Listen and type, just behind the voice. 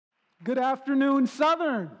Good afternoon,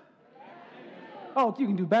 Southern. Oh, you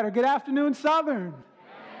can do better. Good afternoon, Southern.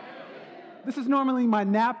 This is normally my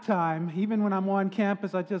nap time. Even when I'm on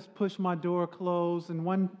campus, I just push my door closed. And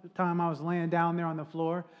one time I was laying down there on the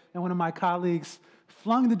floor, and one of my colleagues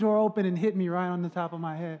flung the door open and hit me right on the top of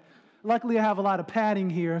my head. Luckily, I have a lot of padding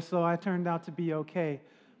here, so I turned out to be okay.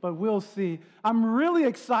 But we'll see. I'm really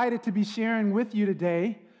excited to be sharing with you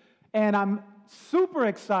today, and I'm super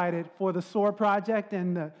excited for the SOAR project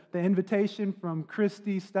and the invitation from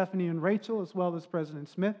Christy, Stephanie, and Rachel, as well as President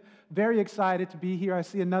Smith. Very excited to be here. I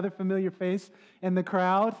see another familiar face in the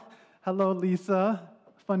crowd. Hello, Lisa.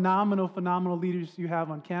 Phenomenal leaders you have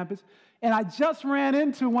on campus. And I just ran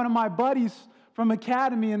into one of my buddies from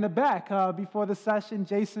Academy in the back before the session.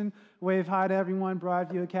 Jason, wave hi to everyone,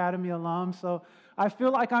 Broadview Academy alum. So I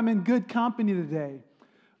feel like I'm in good company today.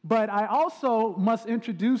 But I also must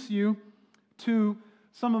introduce you to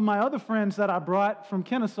some of my other friends that I brought from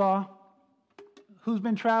Kennesaw, who's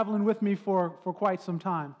been traveling with me for quite some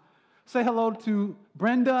time. Say hello to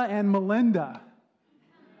Brenda and Melinda.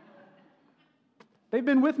 They've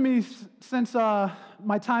been with me since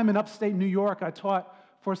my time in upstate New York. I taught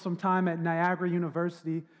for some time at Niagara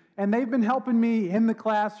University, and they've been helping me in the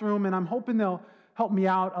classroom, and I'm hoping they'll help me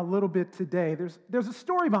out a little bit today. There's a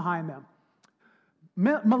story behind them.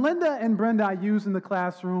 Melinda and Brenda I use in the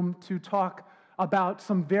classroom to talk about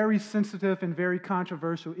some very sensitive and very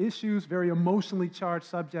controversial issues, very emotionally charged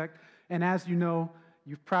subject, and as you know,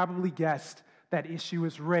 you've probably guessed, that issue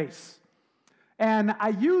is race. And I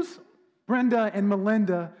use Brenda and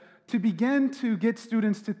Melinda to begin to get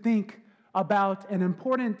students to think about an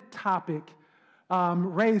important topic,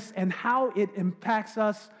 race, and how it impacts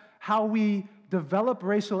us, how we develop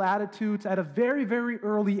racial attitudes at a very, very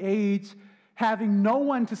early age, having no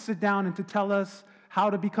one to sit down and to tell us how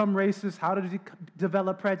to become racist, how to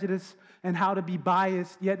develop prejudice, and how to be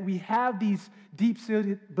biased, yet we have these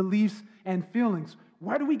deep-seated beliefs and feelings.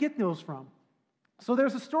 Where do we get those from? So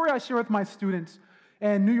there's a story I share with my students.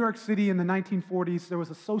 In New York City in the 1940s, there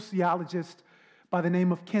was a sociologist by the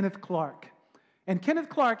name of Kenneth Clark. And Kenneth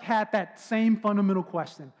Clark had that same fundamental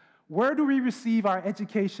question. Where do we receive our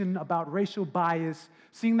education about racial bias,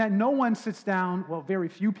 seeing that no one sits down, well, very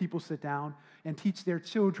few people sit down and teach their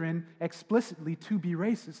children explicitly to be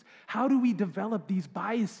racist? How do we develop these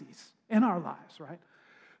biases in our lives, right?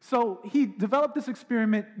 So he developed this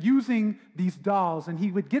experiment using these dolls, and he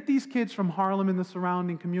would get these kids from Harlem and the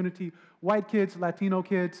surrounding community, white kids, Latino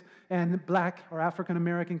kids, and black or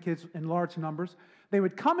African-American kids in large numbers. They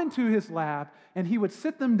would come into his lab, and he would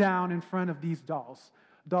sit them down in front of these dolls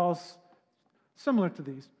similar to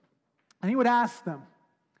these. And he would ask them,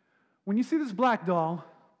 when you see this black doll,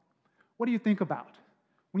 what do you think about?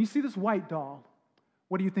 When you see this white doll,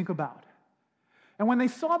 what do you think about? And when they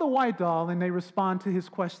saw the white doll and they respond to his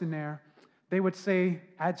questionnaire, they would say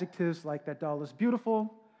adjectives like, that doll is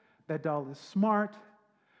beautiful, that doll is smart,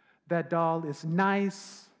 that doll is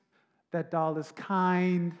nice, that doll is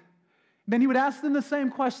kind. Then he would ask them the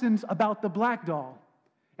same questions about the black doll.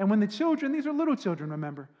 And when the children, these are little children,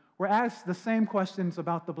 remember, were asked the same questions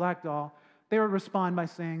about the black doll, they would respond by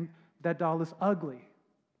saying, that doll is ugly,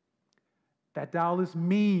 that doll is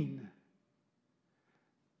mean,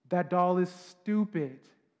 that doll is stupid,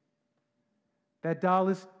 that doll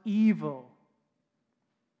is evil.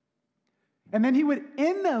 And then he would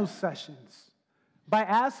end those sessions by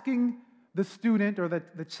asking the student, or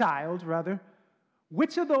the child rather,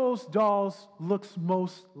 which of those dolls looks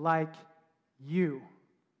most like you?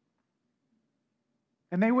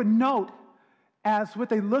 And they would note, as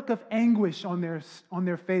with a look of anguish on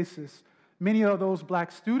their faces, many of those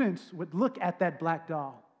black students would look at that black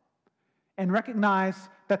doll and recognize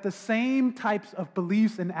that the same types of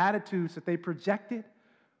beliefs and attitudes that they projected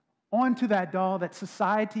onto that doll that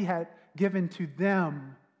society had given to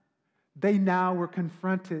them, they now were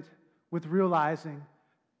confronted with realizing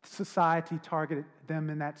society targeted them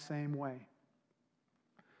in that same way.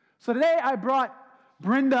 So today I brought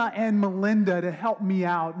Brenda and Melinda to help me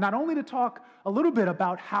out, not only to talk a little bit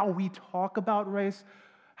about how we talk about race,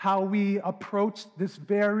 how we approach this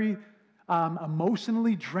very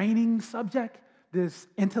emotionally draining subject, this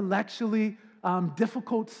intellectually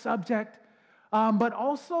difficult subject, but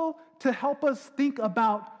also to help us think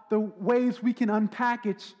about the ways we can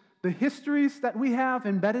unpackage the histories that we have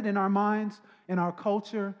embedded in our minds, in our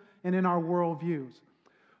culture, and in our worldviews.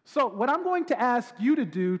 So what I'm going to ask you to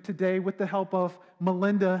do today with the help of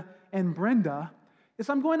Melinda and Brenda is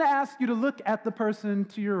I'm going to ask you to look at the person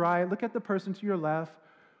to your right, look at the person to your left,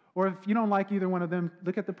 or if you don't like either one of them,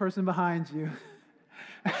 look at the person behind you.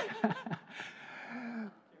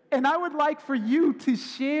 And I would like for you to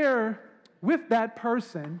share with that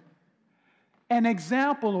person an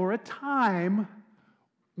example or a time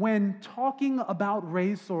when talking about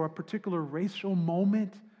race or a particular racial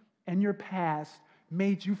moment in your past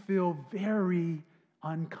made you feel very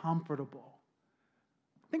uncomfortable.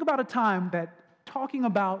 Think about a time that talking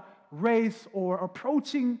about race or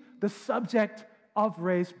approaching the subject of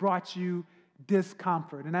race brought you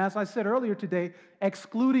discomfort. And as I said earlier today,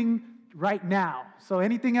 excluding right now. So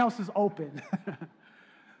anything else is open.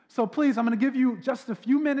 So please, I'm going to give you just a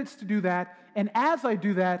few minutes to do that. And as I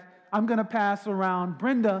do that, I'm going to pass around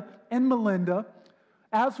Brenda and Melinda.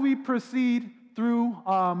 As we proceed through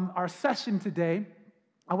our session today,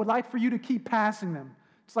 I would like for you to keep passing them.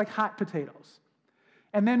 It's like hot potatoes.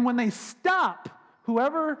 And then when they stop,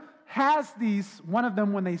 whoever has these, one of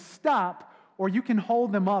them when they stop, or you can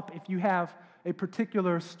hold them up if you have a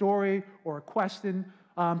particular story or a question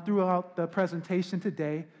throughout the presentation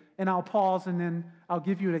today, and I'll pause and then I'll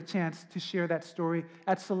give you a chance to share that story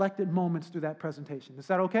at selected moments through that presentation. Is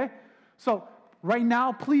that okay? So right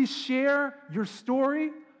now, please share your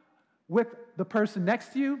story with the person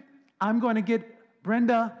next to you. I'm going to get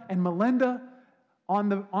Brenda and Melinda on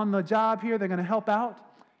the job here. They're going to help out.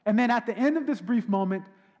 And then at the end of this brief moment,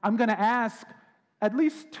 I'm going to ask at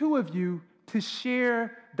least two of you to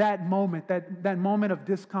share that moment, that moment of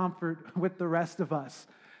discomfort with the rest of us.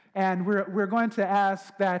 And we're going to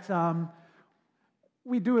ask that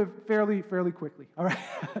we do it fairly quickly, all right?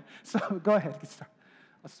 So go ahead.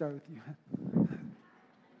 I'll start with you.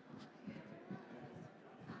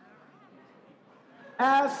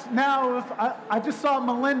 Now, if I just saw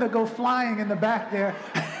Melinda go flying in the back there.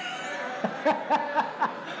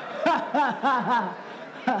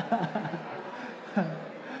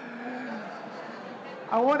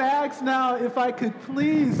 I want to ask now if I could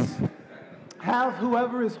please have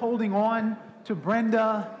whoever is holding on to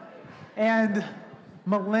Brenda and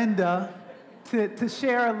Melinda to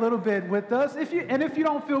share a little bit with us. If you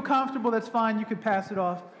don't feel comfortable, that's fine. You could pass it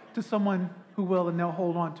off to someone who will, and they'll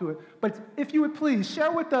hold on to it. But if you would please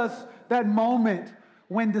share with us that moment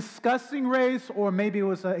when discussing race, or maybe it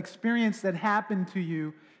was an experience that happened to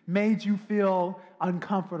you, made you feel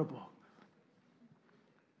uncomfortable.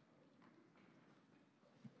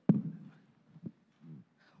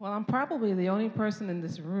 Well, I'm probably the only person in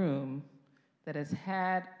this room that has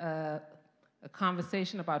had a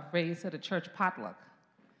conversation about race at a church potluck.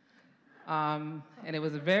 And it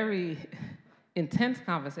was a very intense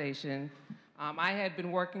conversation. I had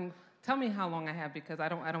been working, tell me how long I have because I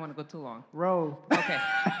don't want to go too long. Row. Okay.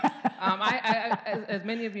 As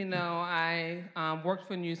many of you know, I worked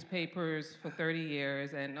for newspapers for 30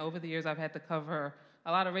 years, and over the years I've had to cover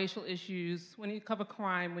a lot of racial issues. When you cover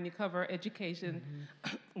crime, when you cover education,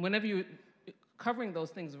 whenever you're covering those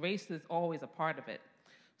things, race is always a part of it.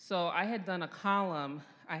 So I had done a column.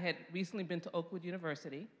 I had recently been to Oakwood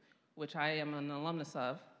University, which I am an alumnus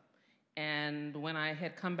of, and when I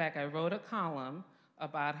had come back, I wrote a column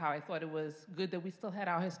about how I thought it was good that we still had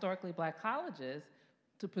our historically black colleges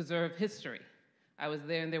to preserve history. I was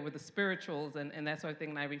there, and there were the spirituals and that sort of thing,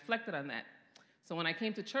 and I reflected on that. So when I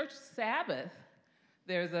came to church Sabbath,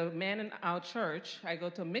 there's a man in our church, I go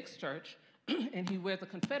to a mixed church, and he wears a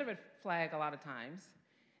Confederate flag a lot of times,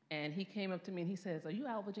 and he came up to me and he says, "Are you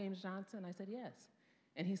Alva James Johnson?" I said, "Yes."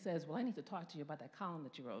 And he says, "Well, I need to talk to you about that column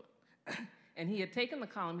that you wrote." And he had taken the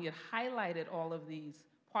column, he had highlighted all of these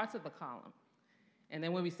parts of the column. And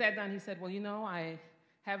then when we sat down, he said, "Well, you know, I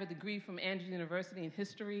have a degree from Andrews University in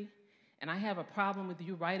history, and I have a problem with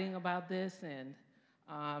you writing about this, and,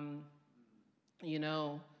 you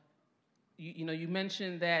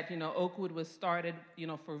mentioned that, Oakwood was started,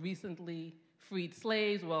 for recently freed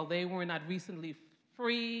slaves. Well, they were not recently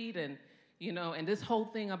freed, and, and this whole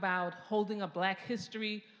thing about holding up black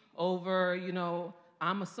history over,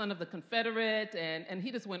 I'm a son of the Confederate," and he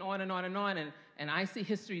just went on and on and on, and I see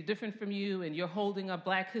history different from you, and you're holding up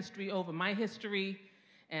black history over my history,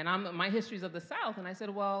 and my history's of the South. And I said,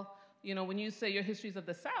 "Well, when you say your history's of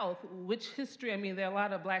the South, which history?" I mean, there are a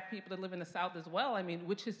lot of black people that live in the South as well. I mean,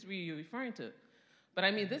 which history are you referring to? But I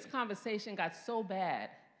mean, this conversation got so bad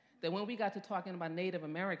that when we got to talking about Native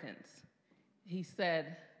Americans, he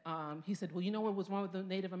said, "Well, you know what was wrong with the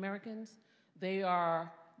Native Americans? They were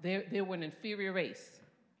an inferior race."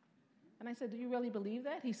 And I said, "Do you really believe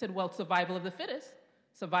that?" He said, "Well, survival of the fittest,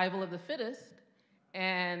 survival of the fittest."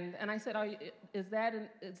 And I said, is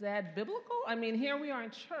that biblical? I mean, here we are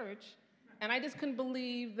in church, and I just couldn't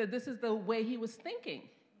believe that this is the way he was thinking.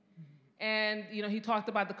 And, he talked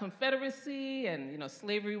about the Confederacy, and,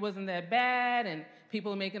 slavery wasn't that bad, and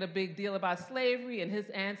people are making a big deal about slavery, and his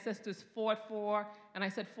ancestors fought for, and I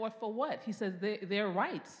said, "Fought for what?" He says, their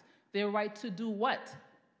rights. Their right to do what?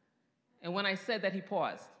 And when I said that, he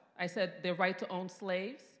paused. I said, their right to own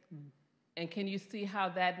slaves. And can you see how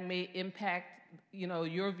that may impact,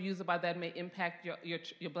 your views about that may impact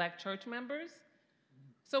your black church members?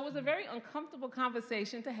 So it was a very uncomfortable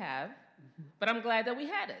conversation to have, but I'm glad that we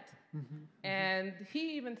had it. And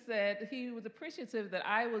he even said he was appreciative that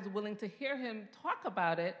I was willing to hear him talk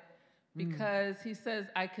about it, because he says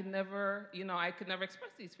I could never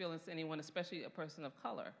express these feelings to anyone, especially a person of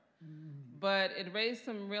color. But it raised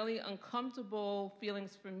some really uncomfortable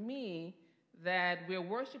feelings for me that we're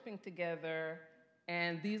worshiping together,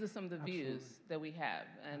 and these are some of the views that we have.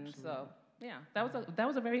 And so, yeah, that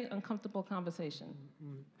was a very uncomfortable conversation.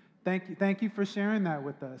 Thank you for sharing that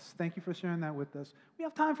with us. Thank you for sharing that with us. We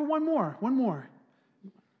have time for one more.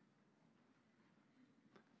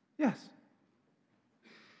 Yes.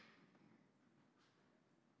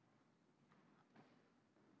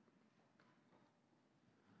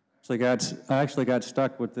 I actually got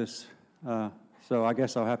stuck with this, so I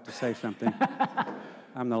guess I'll have to say something.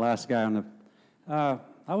 I'm the last guy on the...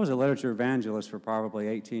 I was a literature evangelist for probably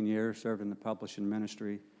 18 years, served in the publishing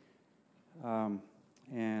ministry.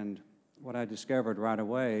 And what I discovered right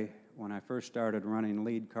away when I first started running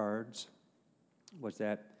lead cards was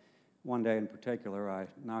that one day in particular, I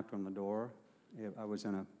knocked on the door. I was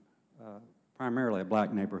in primarily a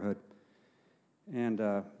black neighborhood. And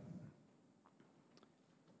a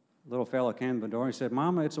little fellow came to the door and he said,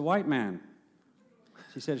 "Mama, it's a white man."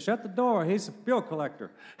 She said, "Shut the door, he's a bill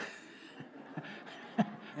collector."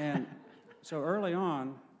 And so early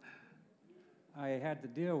on, I had to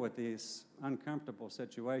deal with these uncomfortable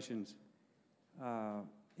situations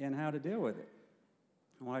and how to deal with it.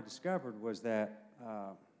 And what I discovered was that,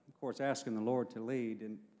 of course, asking the Lord to lead,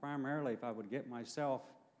 and primarily if I would get myself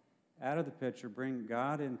out of the picture, bring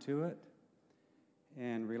God into it,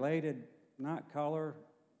 and related, not color,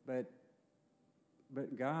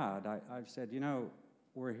 but God. I've said,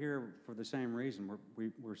 we're here for the same reason.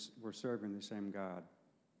 We're serving the same God.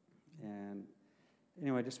 And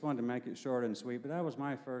anyway, I just wanted to make it short and sweet, but that was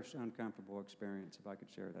my first uncomfortable experience, if I could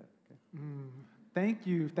share that. Okay.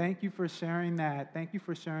 Thank you for sharing that. Thank you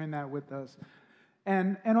for sharing that with us.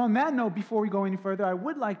 And on that note, before we go any further, I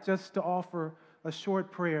would like just to offer a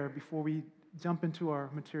short prayer before we jump into our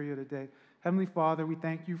material today. Heavenly Father, we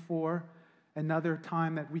thank you for another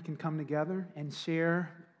time that we can come together and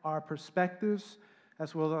share our perspectives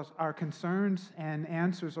as well as our concerns and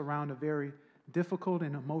answers around a very difficult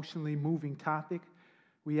and emotionally moving topic.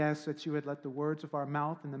 We ask that you would let the words of our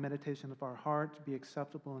mouth and the meditation of our heart be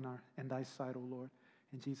acceptable in thy sight, O Lord.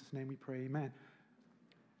 In Jesus' name we pray, amen.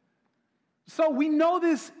 So we know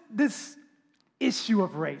this issue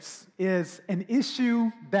of race is an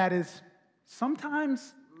issue that is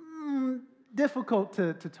sometimes difficult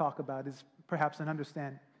to talk about, is perhaps an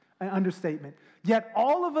understatement. Yet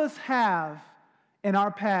all of us have in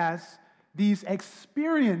our past these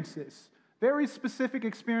experiences, very specific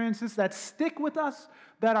experiences that stick with us,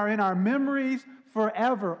 that are in our memories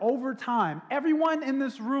forever, over time. Everyone in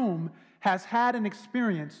this room has had an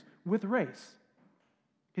experience with race.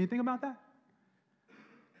 Can you think about that?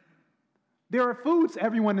 There are foods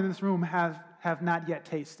everyone in this room have not yet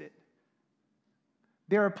tasted.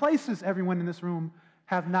 There are places everyone in this room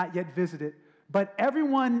have not yet visited, but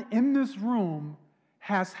everyone in this room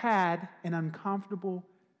has had an uncomfortable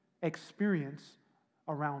experience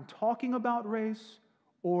around talking about race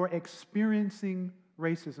or experiencing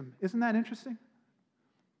racism. Isn't that interesting?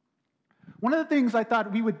 One of the things I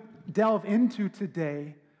thought we would delve into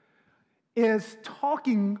today is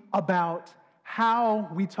talking about how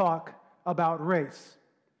we talk about race.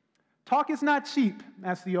 Talk is not cheap,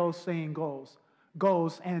 as the old saying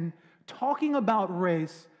goes, and talking about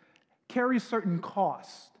race carries certain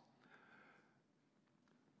costs.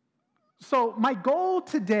 So my goal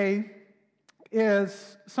today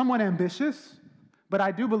is somewhat ambitious, but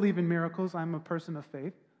I do believe in miracles. I'm a person of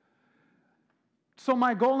faith. So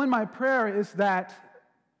my goal in my prayer is that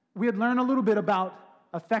we'd learn a little bit about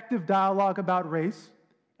effective dialogue about race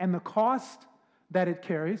and the cost that it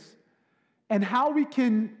carries, and how we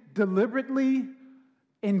can deliberately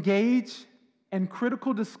engage in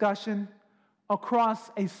critical discussion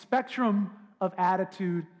across a spectrum of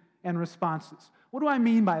attitude and responses. What do I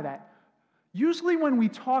mean by that? Usually when we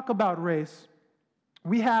talk about race,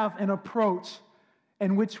 we have an approach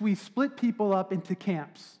in which we split people up into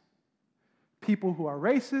camps. People who are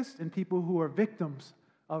racist and people who are victims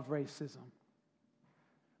of racism.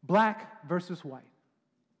 Black versus white.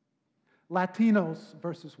 Latinos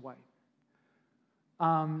versus white.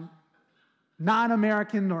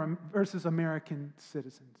 Non-American versus American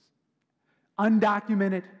citizens.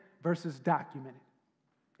 Undocumented versus documented.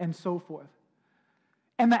 And so forth.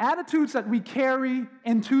 And the attitudes that we carry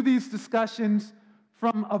into these discussions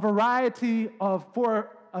from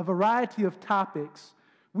for a variety of topics,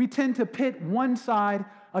 we tend to pit one side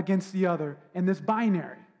against the other in this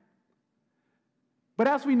binary. But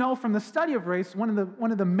as we know from the study of race, one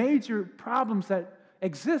of the major problems that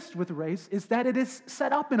exist with race is that it is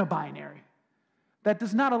set up in a binary that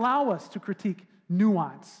does not allow us to critique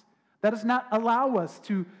nuance, that does not allow us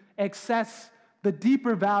to access the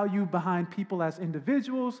deeper value behind people as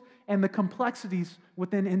individuals and the complexities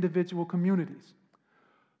within individual communities.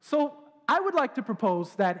 So I would like to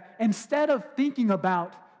propose that instead of thinking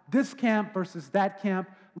about this camp versus that camp,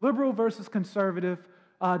 liberal versus conservative,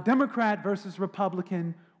 Democrat versus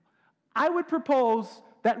Republican, I would propose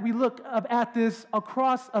that we look at this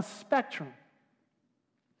across a spectrum.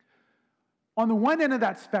 On the one end of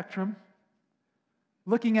that spectrum,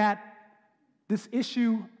 looking at this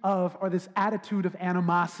issue of, or this attitude of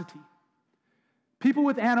animosity. People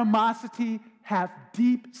with animosity have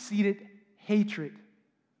deep-seated hatred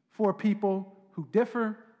for people who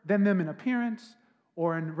differ than them in appearance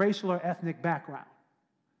or in racial or ethnic background.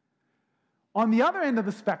 On the other end of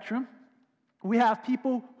the spectrum, we have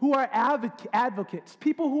people who are advocates.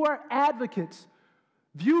 People who are advocates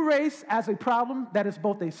view race as a problem that is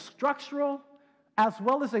both a structural as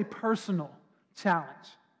well as a personal challenge.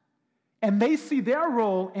 And they see their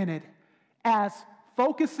role in it as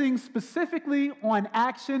focusing specifically on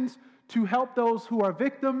actions to help those who are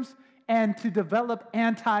victims and to develop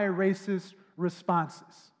anti-racist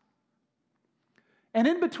responses. And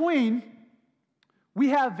in between, we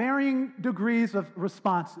have varying degrees of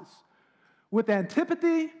responses, with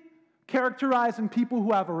antipathy characterizing people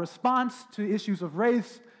who have a response to issues of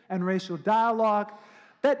race and racial dialogue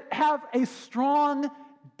that have a strong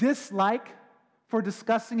dislike for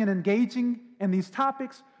discussing and engaging in these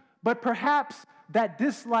topics, but perhaps that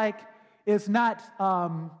dislike is not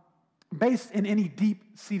based in any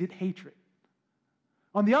deep-seated hatred.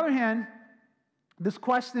 On the other hand, this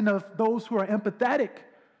question of those who are empathetic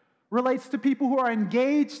relates to people who are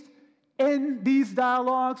engaged in these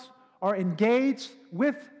dialogues, are engaged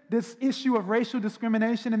with this issue of racial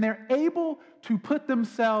discrimination, and they're able to put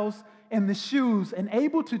themselves in the shoes and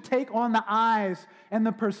able to take on the eyes and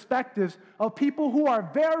the perspectives of people who are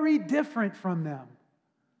very different from them.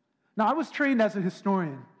 Now, I was trained as a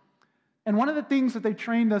historian, and one of the things that they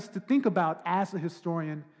trained us to think about as a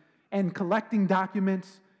historian and collecting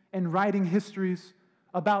documents and writing histories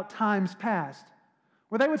about times past,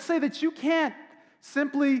 where they would say that you can't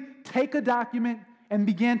simply take a document and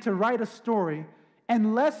begin to write a story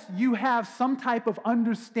unless you have some type of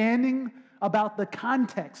understanding about the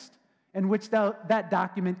context in which that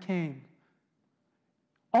document came.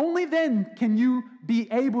 Only then can you be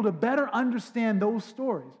able to better understand those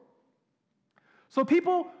stories. So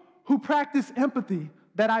people who practice empathy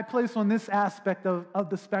that I place on this aspect of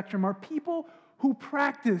the spectrum are people who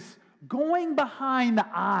practice going behind the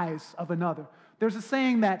eyes of another. There's a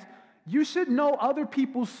saying that you should know other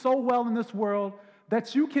people so well in this world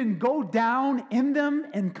that you can go down in them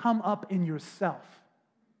and come up in yourself.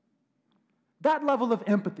 That level of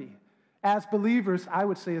empathy, as believers, I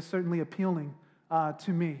would say is certainly appealing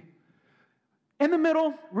to me. In the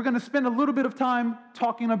middle, we're going to spend a little bit of time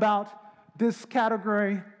talking about this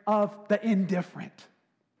category of the indifferent.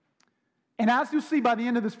 And as you'll see by the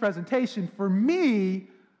end of this presentation, for me,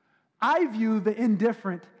 I view the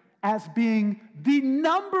indifferent as being the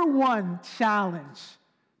number one challenge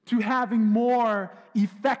to having more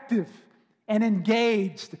effective and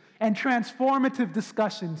engaged and transformative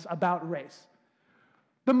discussions about race.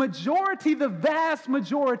 The vast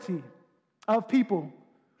majority of people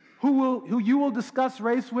who you will discuss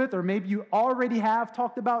race with, or maybe you already have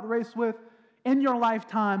talked about race with in your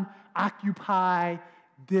lifetime, occupy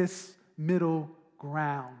this middle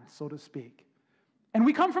ground, so to speak. And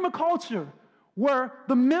we come from a culture where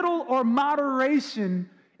the middle or moderation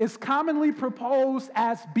is commonly proposed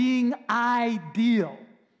as being ideal.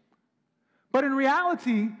 But in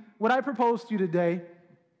reality, what I propose to you today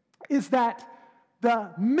is that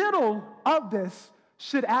the middle of this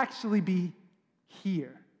should actually be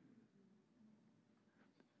here.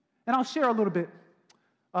 And I'll share a little bit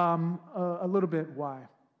why.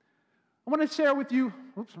 I want to share with you,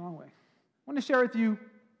 I want to share with you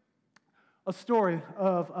a story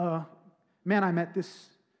of a man I met this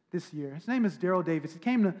year. His name is Daryl Davis. He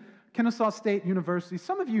came to Kennesaw State University.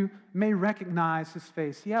 Some of you may recognize his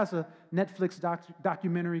face. He has a Netflix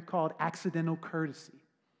documentary called Accidental Courtesy.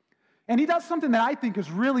 And he does something that I think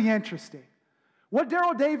is really interesting. What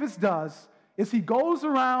Daryl Davis does is he goes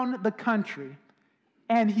around the country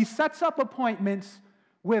and he sets up appointments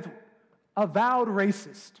with avowed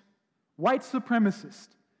racists white supremacists,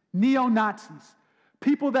 neo-Nazis,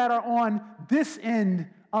 people that are on this end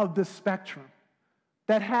of the spectrum,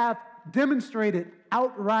 that have demonstrated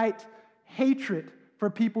outright hatred for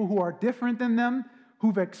people who are different than them,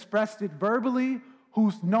 who've expressed it verbally,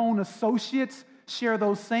 whose known associates share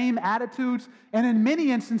those same attitudes, and in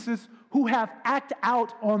many instances, who have acted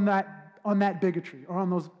out on that bigotry or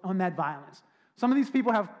on that violence. Some of these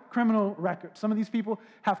people have criminal records. Some of these people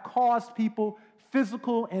have caused people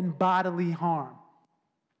physical and bodily harm.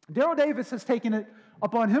 Daryl Davis has taken it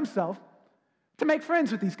upon himself to make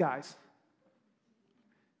friends with these guys.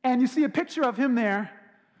 And you see a picture of him there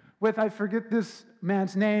with, I forget this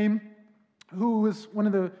man's name, who was one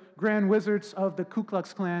of the grand wizards of the Ku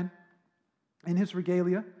Klux Klan in his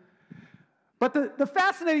regalia. But the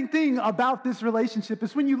fascinating thing about this relationship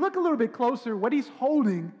is when you look a little bit closer, what he's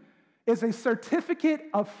holding is a certificate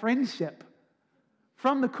of friendship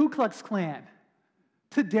from the Ku Klux Klan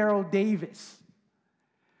to Daryl Davis.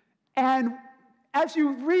 And as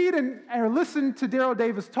you read or listen to Daryl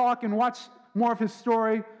Davis talk and watch more of his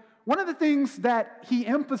story, one of the things that he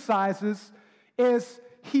emphasizes is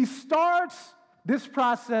he starts this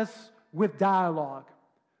process with dialogue,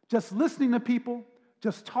 just listening to people,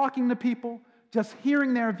 just talking to people, just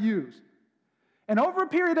hearing their views. And over a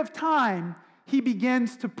period of time, he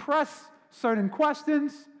begins to press certain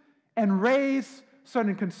questions and raise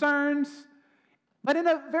certain concerns, but in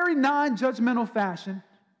a very non-judgmental fashion.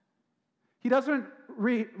 He doesn't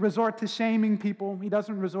resort to shaming people. He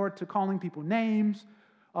doesn't resort to calling people names.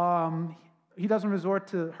 He doesn't resort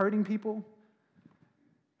to hurting people.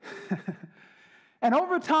 And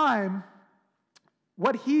over time,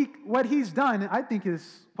 what he's done, I think,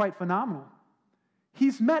 is quite phenomenal.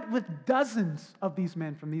 He's met with dozens of these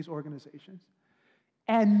men from these organizations,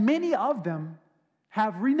 and many of them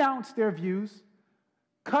have renounced their views,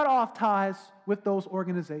 cut off ties with those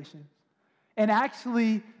organizations, and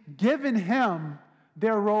actually given him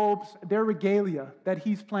their robes, their regalia, that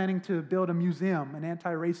he's planning to build a museum, an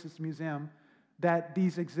anti-racist museum, that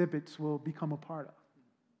these exhibits will become a part of.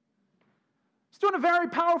 He's doing a very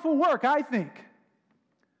powerful work, I think.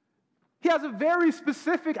 He has a very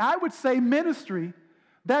specific, I would say, ministry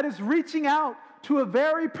that is reaching out to a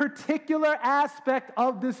very particular aspect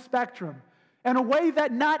of this spectrum in a way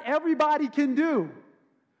that not everybody can do.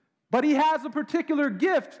 But he has a particular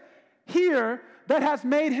gift here that has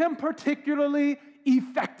made him particularly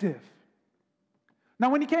effective.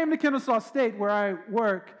 Now, when he came to Kennesaw State, where I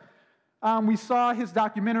work, we saw his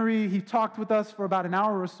documentary. He talked with us for about an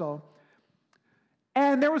hour or so.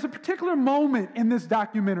 And there was a particular moment in this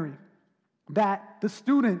documentary that the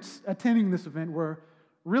students attending this event were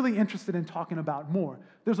really interested in talking about more.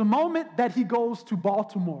 There's a moment that he goes to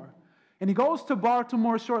Baltimore. And he goes to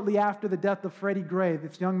Baltimore shortly after the death of Freddie Gray,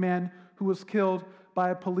 this young man who was killed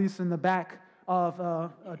by police in the back of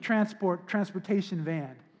a transportation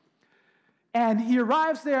van. And he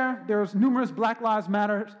arrives there. There's numerous Black Lives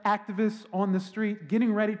Matter activists on the street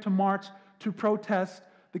getting ready to march to protest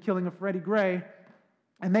the killing of Freddie Gray.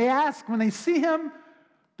 And they ask, when they see him,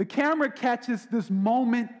 the camera catches this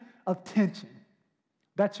moment of tension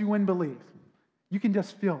that you wouldn't believe. You can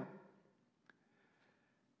just feel it.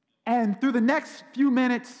 And through the next few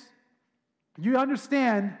minutes, you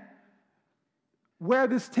understand where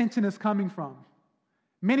this tension is coming from.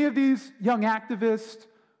 Many of these young activists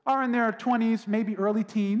are in their 20s, maybe early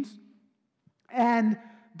teens, and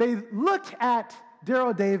they look at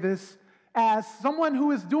Daryl Davis as someone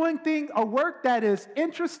who is doing a work that is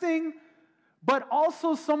interesting, but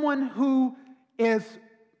also someone who is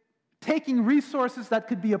taking resources that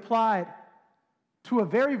could be applied to a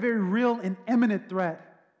very, very real and imminent threat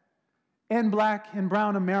in Black and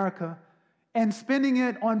brown America and spending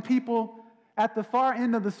it on people at the far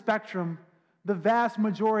end of the spectrum, the vast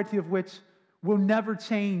majority of which will never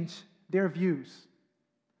change their views.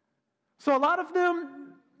 So a lot of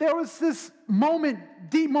them, there was this moment,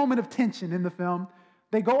 deep moment of tension in the film.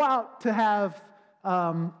 They go out to have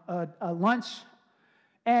a lunch,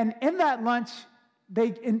 and in that lunch,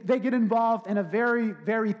 they get involved in a very,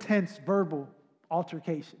 very tense verbal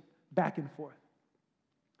altercation, back and forth.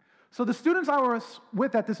 So the students I was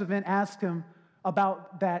with at this event asked him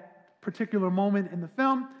about that particular moment in the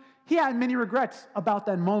film. He had many regrets about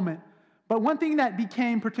that moment, but one thing that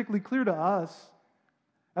became particularly clear to us,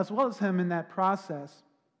 as well as him in that process,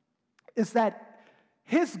 is that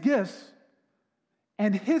his gifts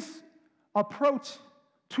and his approach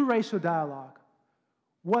to racial dialogue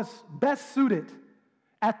was best suited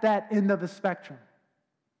at that end of the spectrum.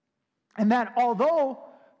 And that although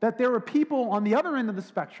that there were people on the other end of the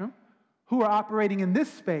spectrum who are operating in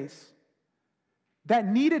this space that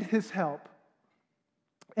needed his help,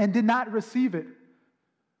 and did not receive it,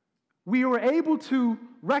 we were able to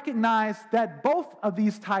recognize that both of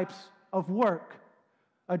these types of work,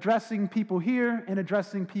 addressing people here and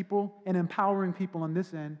addressing people and empowering people on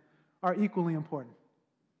this end, are equally important.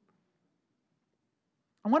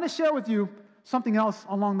 I want to share with you something else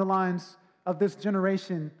along the lines of this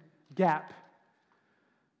generation gap.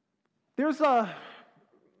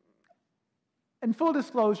 In full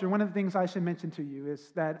disclosure, one of the things I should mention to you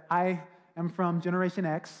is that I am from Generation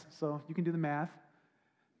X, so you can do the math.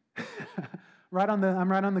 I'm right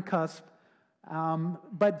on the cusp.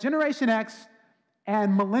 But Generation X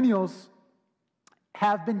and millennials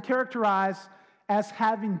have been characterized as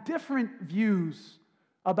having different views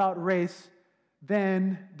about race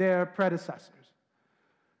than their predecessors.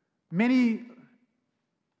 Many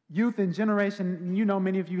youth in generation,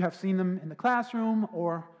 many of you have seen them in the classroom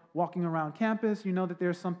or walking around campus. You know that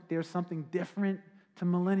there's something different to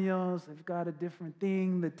millennials. They've got a different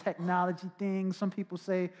thing, the technology thing. Some people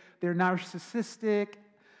say they're narcissistic.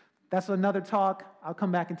 That's another talk. I'll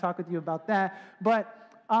come back and talk with you about that. But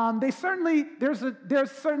there's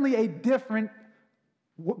certainly a different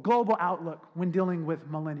global outlook when dealing with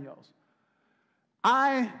millennials.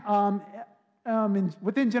 I am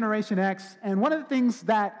within Generation X, and one of the things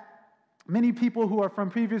that many people who are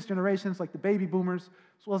from previous generations, like the baby boomers,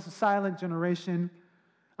 as well as the silent generation,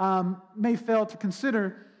 may fail to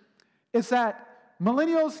consider is that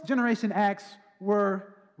millennials, Generation X,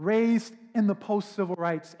 were raised in the post-civil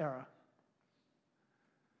rights era.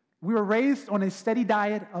 We were raised on a steady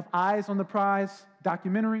diet of eyes on the prize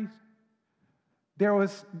documentaries. There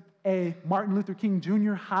was a Martin Luther King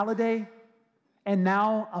Jr. holiday, and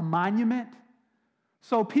now a monument.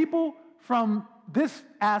 So people from this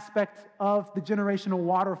aspect of the generational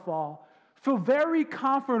waterfall feel very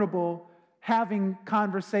comfortable having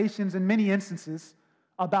conversations in many instances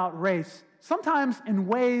about race, sometimes in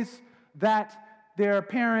ways that their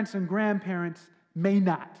parents and grandparents may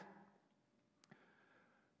not.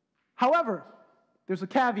 However, there's a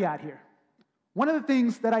caveat here. One of the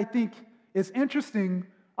things that I think is interesting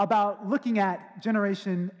about looking at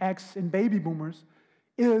Generation X and baby boomers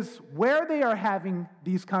is where they are having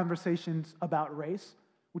these conversations about race,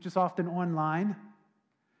 which is often online.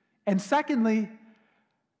 And secondly,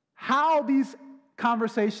 how these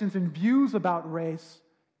conversations and views about race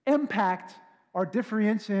impact or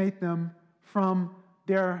differentiate them from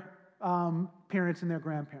their parents and their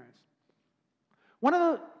grandparents. One of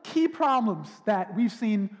the key problems that we've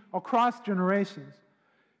seen across generations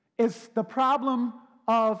is the problem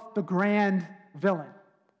of the grand villain.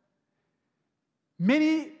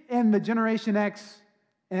 Many in the Generation X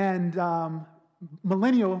and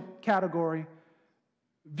millennial category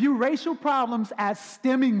view racial problems as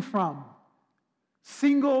stemming from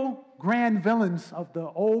single grand villains of the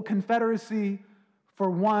old Confederacy, for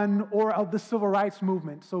one, or of the Civil Rights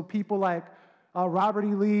Movement. So people like Robert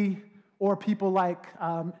E. Lee, or people like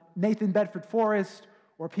Nathan Bedford Forrest,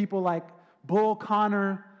 or people like Bull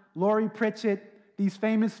Connor, Laurie Pritchett, these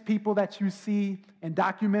famous people that you see in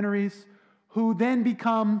documentaries who then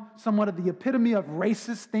become somewhat of the epitome of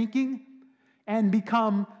racist thinking and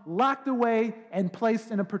become locked away and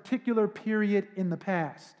placed in a particular period in the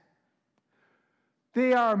past.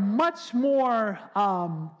 They are much more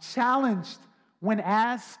challenged when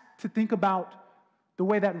asked to think about the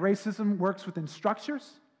way that racism works within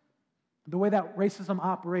structures, the way that racism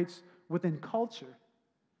operates within culture,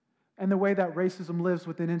 and the way that racism lives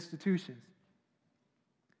within institutions.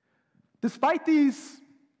 Despite these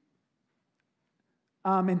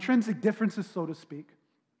intrinsic differences, so to speak,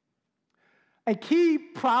 a key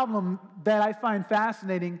problem that I find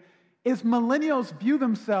fascinating is millennials view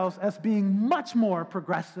themselves as being much more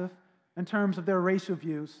progressive in terms of their racial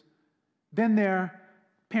views than their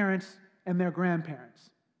parents and their grandparents.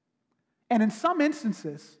 And in some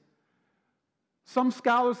instances, some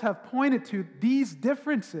scholars have pointed to these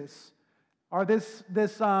differences, or this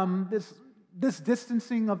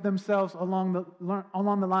distancing of themselves along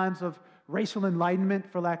the lines of racial enlightenment,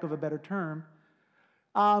 for lack of a better term,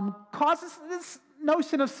 causes this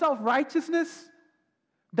notion of self-righteousness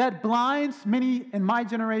that blinds many in my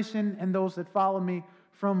generation and those that follow me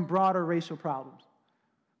from broader racial problems.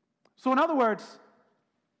 So in other words,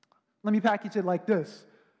 let me package it like this.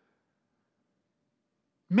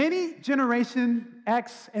 Many Generation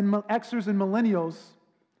X and Xers and millennials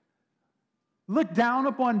look down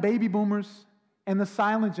upon baby boomers and the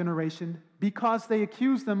silent generation because they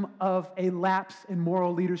accuse them of a lapse in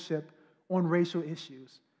moral leadership on racial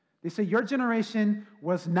issues. They say, your generation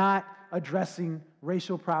was not addressing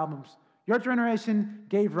racial problems. Your generation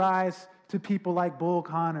gave rise to people like Bull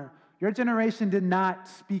Connor. Your generation did not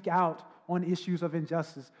speak out on issues of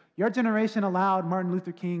injustice. Your generation allowed Martin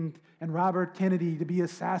Luther King and Robert Kennedy to be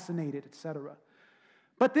assassinated, etc.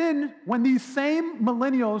 But then, when these same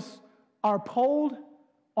millennials are polled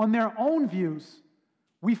on their own views,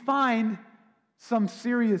 we find some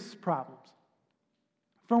serious problems.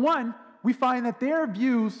 For one, we find that their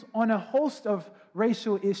views on a host of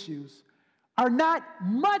racial issues are not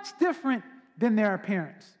much different than their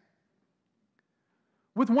parents',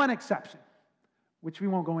 with one exception, which we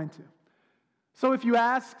won't go into. So if you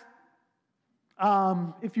ask,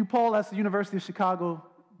 if you poll, as the University of Chicago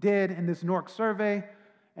did in this NORC survey,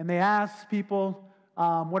 and they asked people,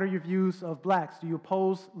 what are your views of blacks? Do you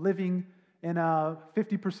oppose living in a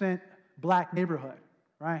 50% black neighborhood,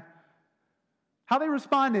 right? How they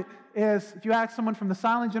responded is, if you ask someone from the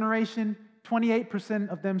silent generation, 28%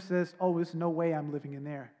 of them says, oh, there's no way I'm living in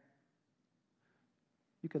there.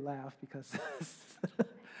 You could laugh because,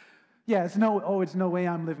 yeah, it's no way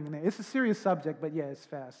I'm living in there. It's a serious subject, but yeah, it's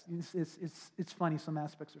fast. It's funny. Some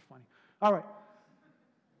aspects are funny. All right.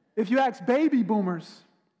 If you ask baby boomers,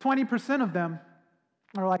 20% of them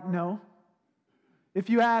are like, no. If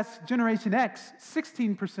you ask Generation X,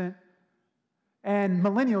 16%, and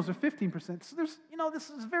millennials are 15%. So this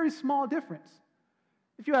is a very small difference.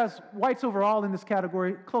 If you ask whites overall in this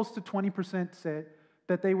category, close to 20% said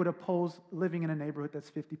that they would oppose living in a neighborhood that's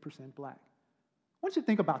 50% black. I want you to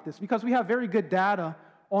think about this, because we have very good data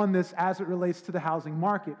on this as it relates to the housing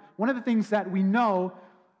market. One of the things that we know,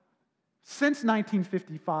 since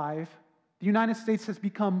 1955, the United States has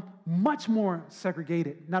become much more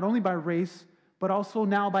segregated, not only by race, but also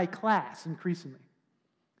now by class, increasingly.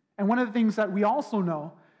 And one of the things that we also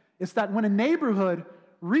know is that when a neighborhood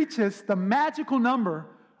reaches the magical number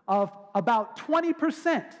of about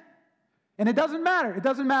 20%, and it doesn't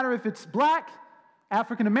matter if it's black,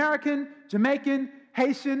 African American, Jamaican,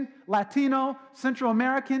 Haitian, Latino, Central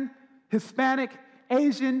American, Hispanic,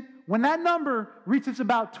 Asian, when that number reaches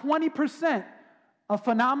about 20%, a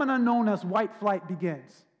phenomenon known as white flight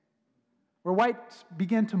begins, where whites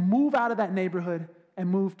begin to move out of that neighborhood and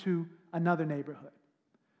move to another neighborhood.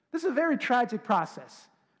 This is a very tragic process.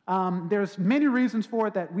 There's many reasons for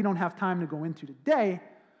it that we don't have time to go into today,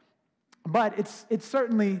 but it's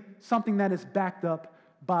certainly something that is backed up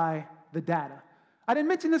by the data. I didn't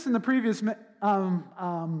mention this in the previous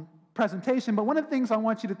presentation, but one of the things I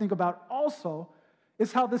want you to think about also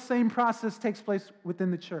is how the same process takes place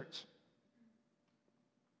within the church.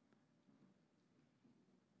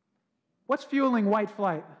 What's fueling white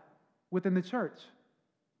flight within the church?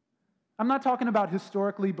 I'm not talking about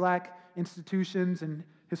historically black institutions and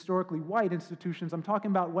historically white institutions. I'm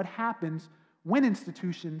talking about what happens when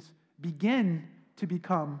institutions begin to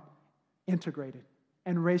become integrated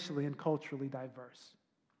and racially and culturally diverse.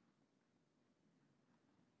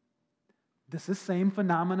 Does this same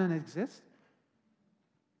phenomenon exist?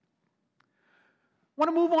 I want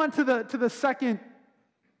to move on to the second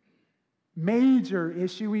major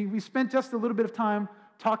issue. We spent just a little bit of time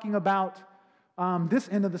talking about this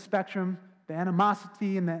end of the spectrum, the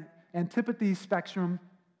animosity and the antipathy spectrum.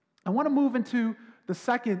 I want to move into the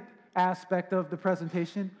second aspect of the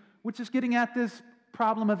presentation, which is getting at this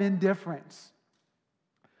problem of indifference.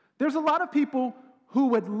 There's a lot of people who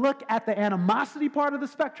would look at the animosity part of the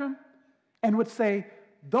spectrum and would say,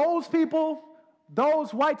 those people,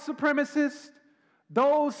 those white supremacists,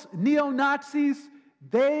 those neo-Nazis,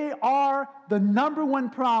 they are the number one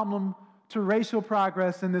problem to racial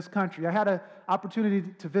progress in this country. I had an opportunity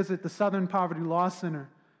to visit the Southern Poverty Law Center,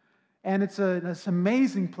 and it's an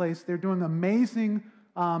amazing place. They're doing amazing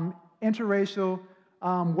interracial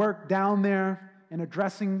work down there in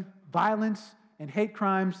addressing violence and hate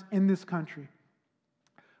crimes in this country.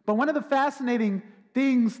 But one of the fascinating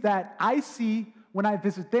things that I see when I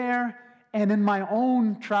visit there and in my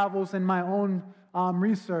own travels and my own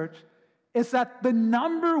research is that the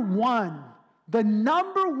number one, the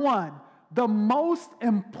most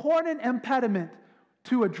important impediment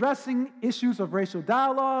to addressing issues of racial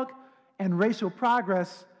dialogue and racial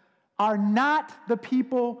progress are not the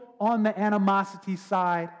people on the animosity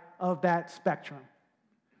side of that spectrum.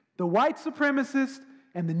 The white supremacists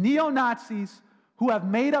and the neo-Nazis who have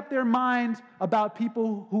made up their minds about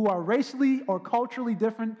people who are racially or culturally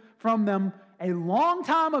different from them a long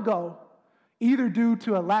time ago, either due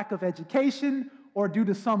to a lack of education or due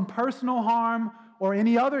to some personal harm or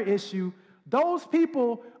any other issue, those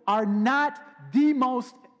people are not the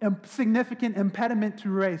most significant impediment to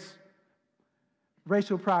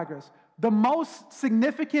racial progress. The most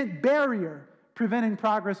significant barrier preventing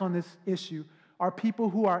progress on this issue are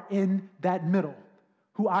people who are in that middle,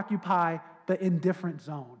 who occupy the indifferent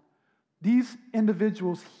zone. These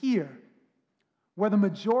individuals here where the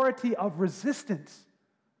majority of resistance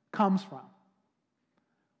comes from.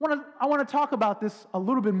 I want to talk about this a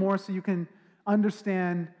little bit more so you can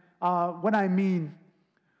understand what I mean.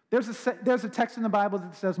 There's a text in the Bible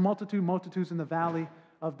that says, multitudes in the valley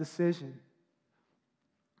of decision.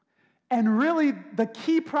 And really, the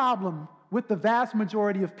key problem with the vast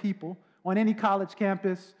majority of people on any college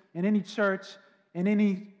campus, in any church, in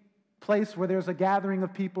any place where there's a gathering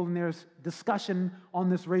of people and there's discussion on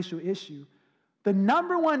this racial issue, the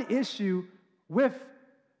number one issue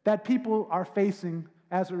that people are facing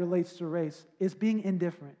as it relates to race is being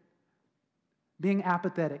indifferent, being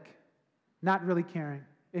apathetic, not really caring.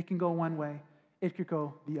 It can go one way, it could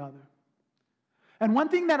go the other. And one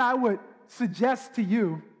thing that I would suggest to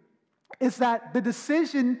you is that the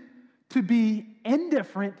decision to be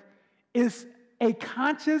indifferent is a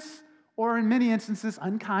conscious, or in many instances,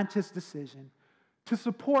 unconscious decision to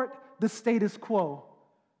support the status quo,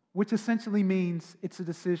 which essentially means it's a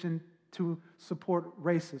decision to support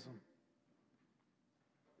racism.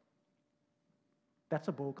 That's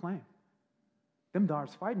a bold claim. Them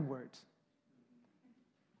dar's fighting words.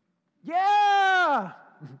 Yeah!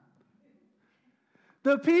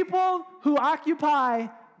 The people who occupy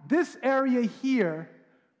this area here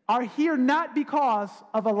are here not because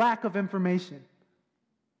of a lack of information,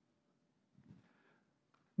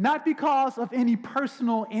 not because of any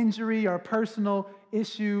personal injury or personal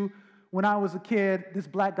issue. When I was a kid, this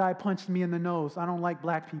black guy punched me in the nose. I don't like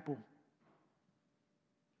black people.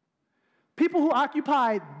 People who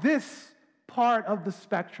occupy this part of the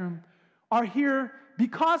spectrum are here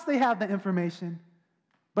because they have the information,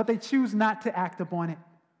 but they choose not to act upon it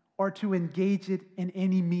or to engage it in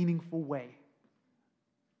any meaningful way.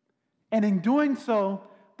 And in doing so,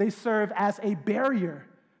 they serve as a barrier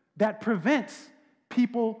that prevents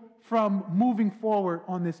people from moving forward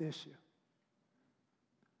on this issue.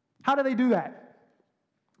 How do they do that?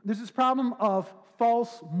 There's this problem of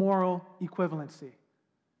false moral equivalency.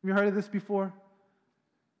 Have you heard of this before?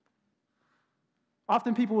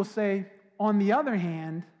 Often people will say, on the other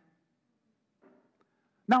hand,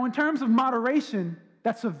 now in terms of moderation,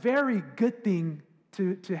 that's a very good thing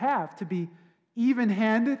to have, to be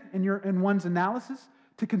even-handed in one's analysis,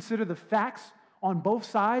 to consider the facts on both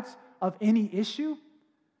sides of any issue.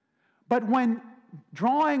 But when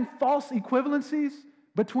drawing false equivalencies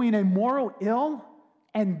between a moral ill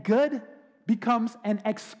and good becomes an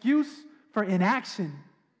excuse for inaction,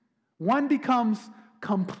 one becomes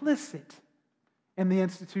complicit in the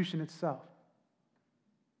institution itself.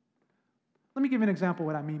 Let me give you an example of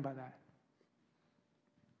what I mean by that.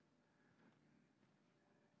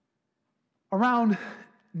 Around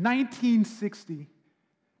 1960,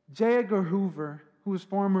 J. Edgar Hoover, who was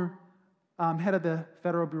former head of the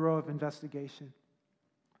Federal Bureau of Investigation,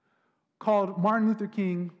 called Martin Luther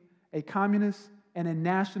King a communist and a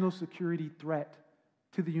national security threat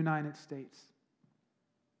to the United States.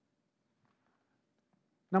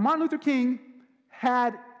 Now, Martin Luther King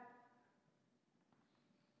had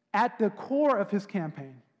at the core of his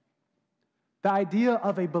campaign the idea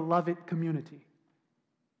of a beloved community,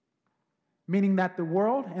 meaning that the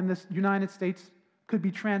world and the United States could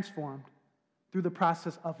be transformed through the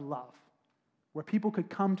process of love, where people could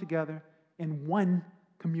come together in one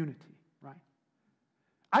community, right?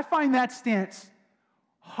 I find that stance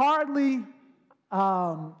hardly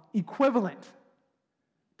equivalent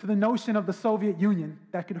to the notion of the Soviet Union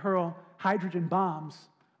that could hurl hydrogen bombs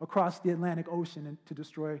across the Atlantic Ocean and to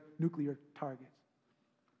destroy nuclear targets.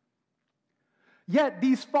 Yet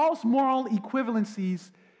these false moral equivalencies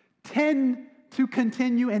tend to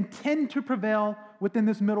continue and tend to prevail within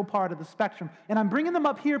this middle part of the spectrum. And I'm bringing them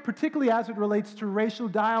up here particularly as it relates to racial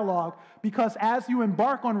dialogue, because as you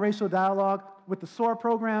embark on racial dialogue with the SOAR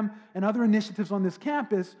program and other initiatives on this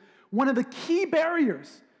campus, one of the key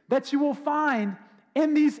barriers that you will find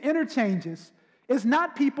in these interchanges is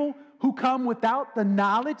not people who come without the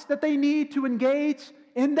knowledge that they need to engage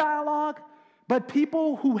in dialogue, but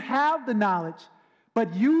people who have the knowledge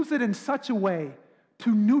but use it in such a way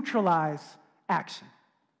to neutralize action.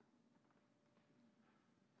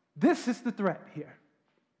 This is the threat here.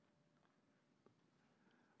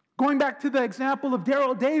 Going back to the example of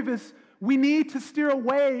Daryl Davis, we need to steer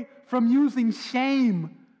away from using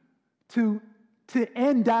shame to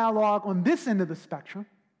end dialogue on this end of the spectrum.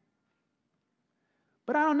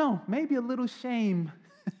 But I don't know, maybe a little shame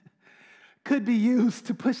could be used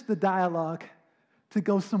to push the dialogue to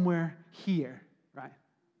go somewhere here, right?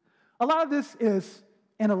 A lot of this is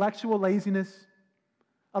intellectual laziness.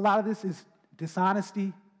 A lot of this is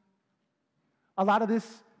dishonesty. A lot of this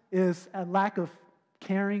is a lack of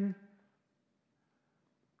caring.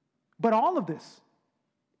 But all of this,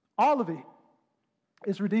 all of it,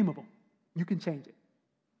 is redeemable. You can change it.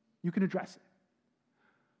 You can address it.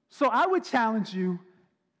 So I would challenge you,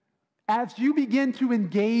 as you begin to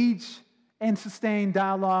engage and sustain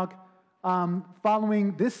dialogue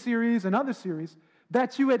following this series and other series,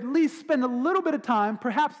 that you at least spend a little bit of time,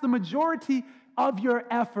 perhaps the majority of your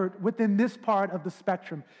effort within this part of the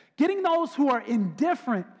spectrum, getting those who are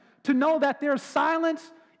indifferent to know that their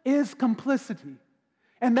silence is complicity,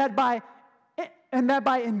 and that by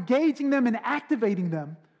engaging them and activating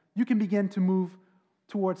them, you can begin to move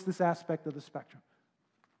towards this aspect of the spectrum.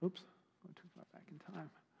 Oops, going too far back in time.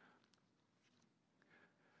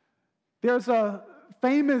 There's a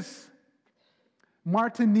famous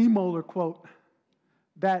Martin Niemöller quote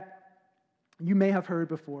that you may have heard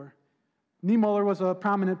before. Niemöller was a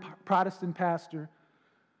prominent Protestant pastor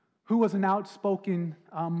who was an outspoken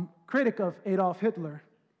critic of Adolf Hitler,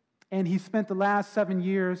 and he spent the last 7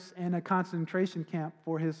 years in a concentration camp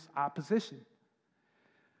for his opposition.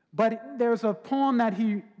 But there's a poem that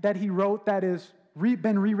he wrote that has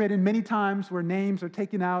been rewritten many times, where names are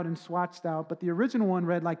taken out and swatched out, but the original one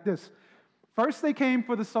read like this: "First they came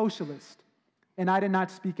for the socialist, and I did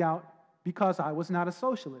not speak out because I was not a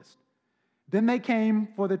socialist. Then they came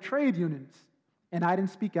for the trade unions, and I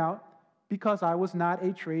didn't speak out because I was not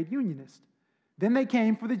a trade unionist. Then they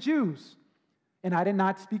came for the Jews, and I did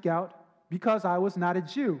not speak out because I was not a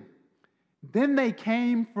Jew. Then they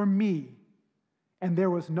came for me, and there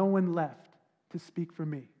was no one left to speak for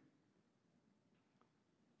me."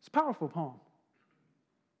 It's a powerful poem.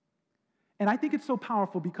 And I think it's so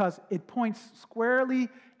powerful because it points squarely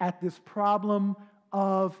at this problem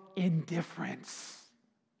of indifference.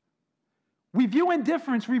 We view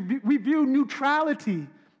indifference, we view neutrality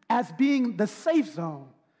as being the safe zone.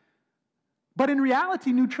 But in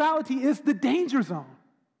reality, neutrality is the danger zone.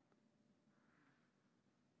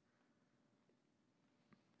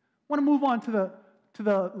 I want to move on to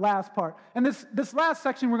the last part. And this last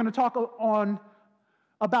section, we're going to talk on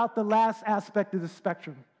about the last aspect of the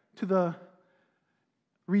spectrum, to the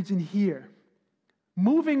region here.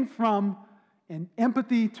 Moving from an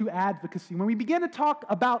empathy to advocacy. When we begin to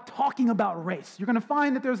talking about race, you're going to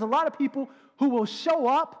find that there's a lot of people who will show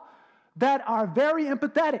up that are very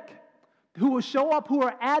empathetic, who will show up who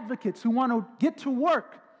are advocates, who want to get to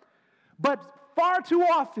work. But far too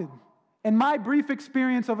often, in my brief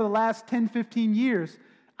experience over the last 10, 15 years,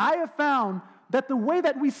 I have found that the way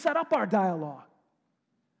that we set up our dialogue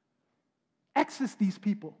exits these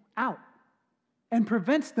people out and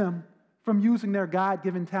prevents them from using their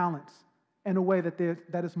God-given talents in a way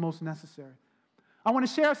that is most necessary. I want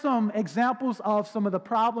to share some examples of some of the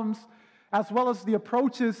problems as well as the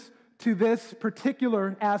approaches to this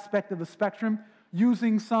particular aspect of the spectrum,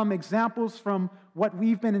 using some examples from what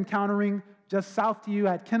we've been encountering just south to you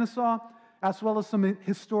at Kennesaw, as well as some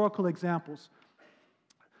historical examples.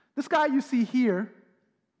 This guy you see here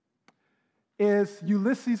is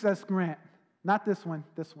Ulysses S. Grant. Not this one,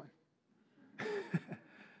 this one.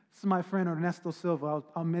 This is my friend Ernesto Silva.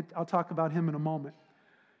 I'll talk about him in a moment.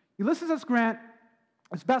 Ulysses S. Grant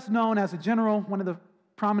is best known as a general, one of the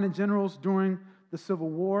prominent generals during the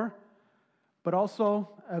Civil War, but also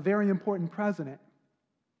a very important president.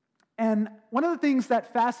 And one of the things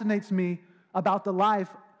that fascinates me about the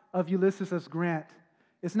life of Ulysses S. Grant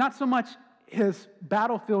is not so much his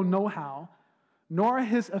battlefield know-how, nor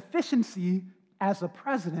his efficiency as a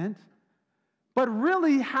president, but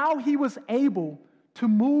really how he was able to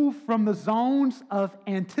move from the zones of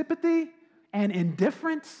antipathy and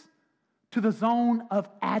indifference to the zone of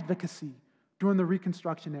advocacy during the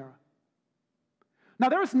Reconstruction era. Now,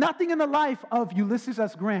 there is nothing in the life of Ulysses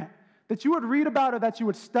S. Grant that you would read about or that you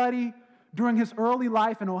would study during his early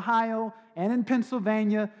life in Ohio and in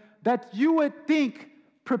Pennsylvania that you would think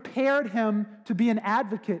prepared him to be an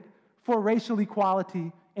advocate for racial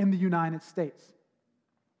equality in the United States.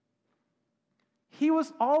 He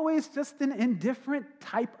was always just an indifferent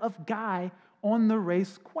type of guy on the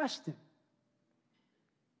race question.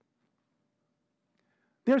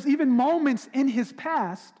 There's even moments in his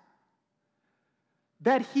past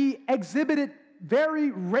that he exhibited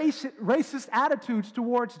very racist attitudes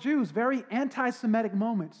towards Jews, very anti-Semitic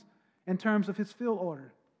moments in terms of his field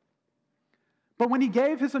order. But when he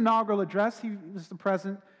gave his inaugural address, he was the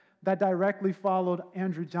president that directly followed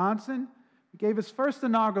Andrew Johnson. He gave his first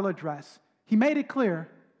inaugural address. He made it clear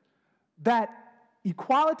that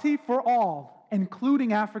equality for all,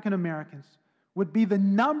 including African Americans, would be the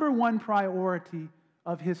number one priority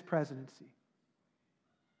of his presidency.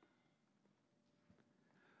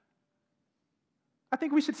 I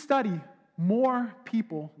think we should study more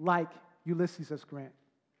people like Ulysses S. Grant,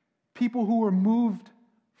 people who were moved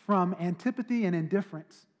from antipathy and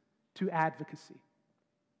indifference to advocacy.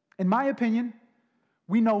 In my opinion,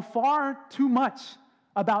 we know far too much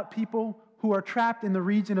about people who are trapped in the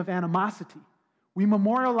region of animosity. We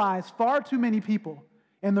memorialize far too many people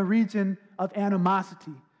in the region of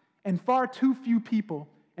animosity and far too few people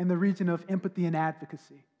in the region of empathy and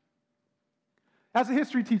advocacy. As a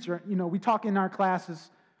history teacher, we talk in our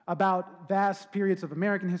classes about vast periods of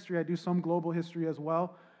American history. I do some global history as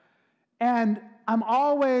well. And I'm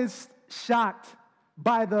always shocked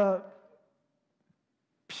by the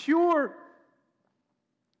pure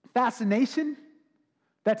fascination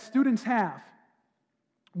that students have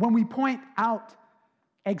when we point out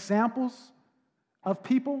examples of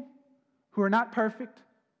people who are not perfect,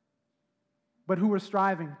 but who are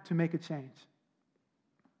striving to make a change.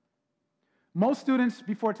 Most students,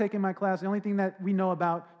 before taking my class, the only thing that we know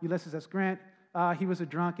about Ulysses S. Grant, he was a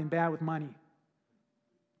drunk and bad with money.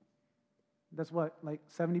 That's what, like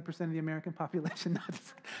 70% of the American population?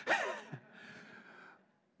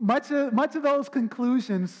 Much of those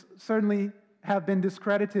conclusions certainly have been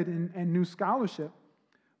discredited in new scholarship,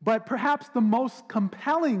 but perhaps the most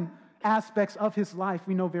compelling aspects of his life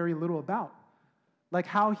we know very little about, like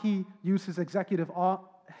how he used his executive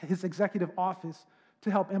office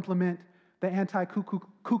to help implement the anti-Ku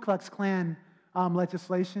Klux Klan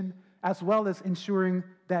legislation, as well as ensuring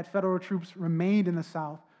that federal troops remained in the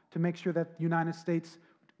South to make sure that the United States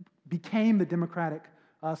became the democratic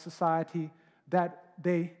society that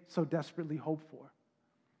they so desperately hoped for.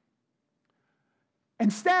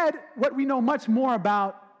 Instead, what we know much more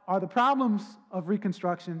about are the problems of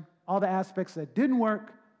Reconstruction, all the aspects that didn't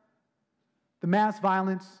work, the mass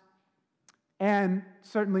violence, and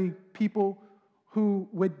certainly people who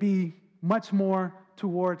would be much more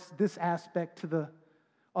towards this aspect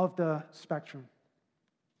of the spectrum.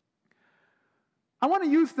 I want to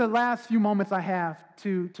use the last few moments I have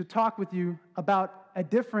to talk with you about a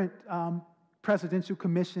different presidential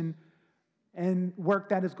commission and work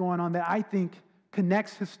that is going on that I think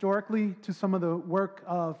connects historically to some of the work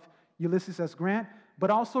of Ulysses S. Grant,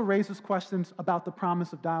 but also raises questions about the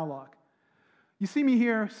promise of dialogue. You see me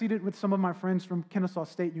here seated with some of my friends from Kennesaw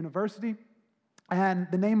State University, and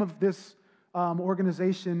the name of this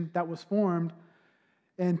organization that was formed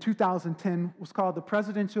in 2010 was called the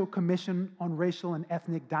Presidential Commission on Racial and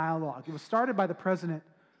Ethnic Dialogue. It was started by the president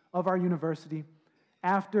of our university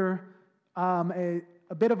after a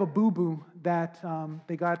bit of a boo-boo that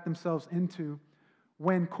they got themselves into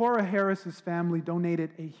when Cora Harris's family donated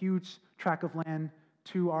a huge tract of land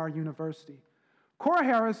to our university. Cora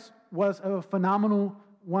Harris was a phenomenal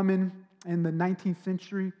woman in the 19th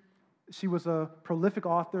century. She was a prolific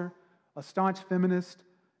author, a staunch feminist,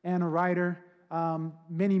 and a writer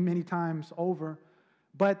many, many times over.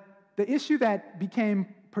 But the issue that became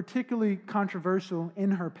particularly controversial in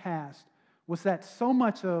her past was that so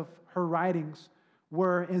much of her writings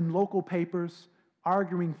were in local papers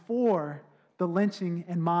arguing for the lynching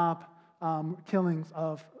and mob killings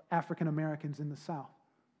of African Americans in the South.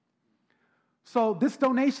 So this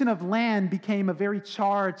donation of land became a very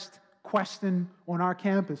charged question on our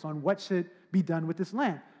campus on what should be done with this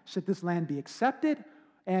land. Should this land be accepted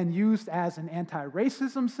and used as an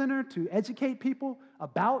anti-racism center to educate people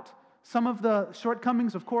about some of the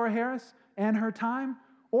shortcomings of Cora Harris and her time?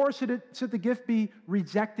 Or should the gift be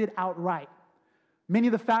rejected outright? Many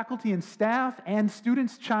of the faculty and staff and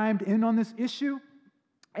students chimed in on this issue,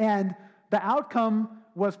 and the outcome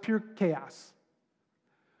was pure chaos.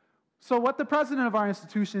 So what the president of our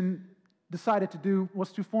institution decided to do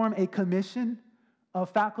was to form a commission of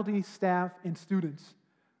faculty, staff, and students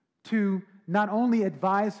to not only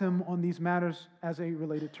advise him on these matters as they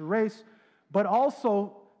related to race, but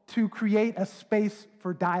also to create a space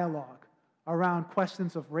for dialogue around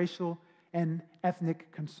questions of racial and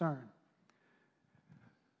ethnic concern.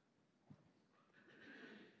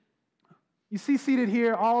 You see seated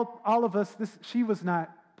here, all of us, she was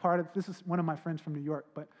not part of, this is one of my friends from New York,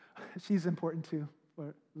 but she's important too,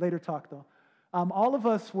 for later talk though. All of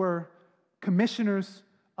us were commissioners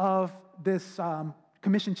of this,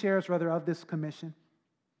 commission chairs rather, of this commission.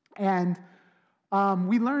 And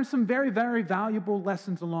we learned some very, very valuable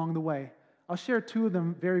lessons along the way. I'll share two of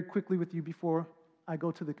them very quickly with you before I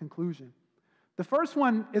go to the conclusion. The first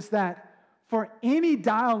one is that for any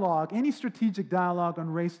dialogue, any strategic dialogue on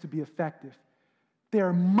race to be effective,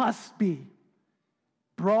 there must be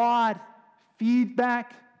broad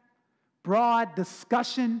feedback, broad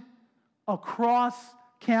discussion across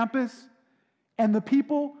campus, and the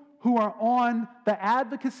people who are on the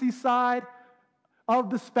advocacy side of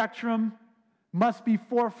the spectrum must be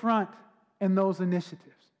forefront in those initiatives.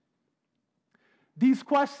 These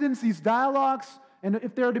questions, these dialogues, and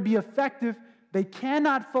if they're to be effective, they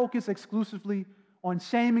cannot focus exclusively on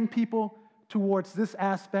shaming people towards this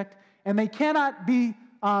aspect, and they cannot be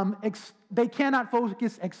they cannot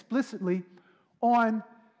focus explicitly on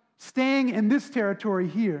staying in this territory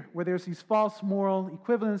here, where there's these false moral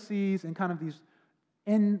equivalencies and kind of these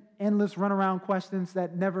endless runaround questions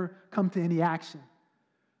that never come to any action.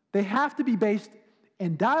 They have to be based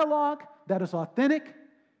in dialogue that is authentic,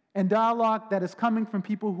 and dialogue that is coming from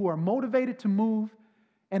people who are motivated to move,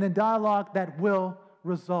 and a dialogue that will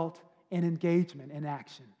result in engagement and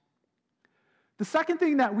action. The second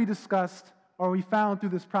thing that we discussed, or we found through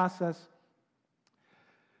this process,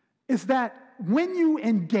 is that when you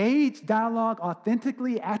engage dialogue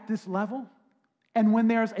authentically at this level, and when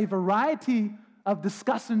there's a variety of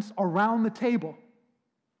discussants around the table,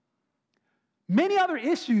 many other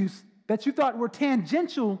issues that you thought were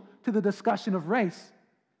tangential to the discussion of race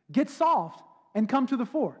get solved and come to the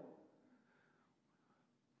fore.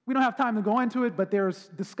 We don't have time to go into it, but there's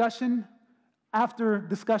discussion after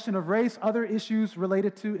discussion of race. Other issues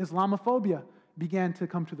related to Islamophobia began to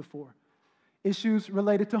come to the fore. Issues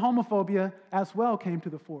related to homophobia as well came to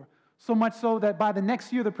the fore. So much so that by the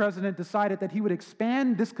next year, the president decided that he would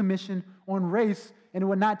expand this commission on race, and it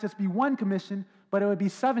would not just be one commission, but it would be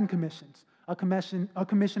 7 commissions. A commission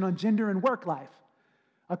on gender and work life,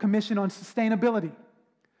 a commission on sustainability,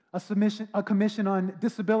 a commission on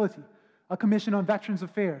disability, a commission on veterans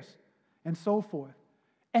affairs, and so forth.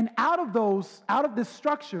 And out of this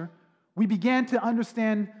structure, we began to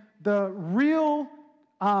understand the real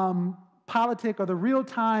politic, or the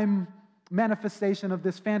real-time manifestation of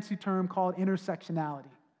this fancy term called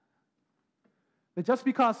intersectionality. That just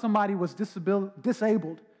because somebody was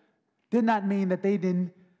disabled did not mean that they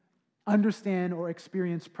didn't understand or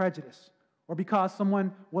experience prejudice. Or because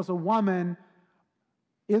someone was a woman,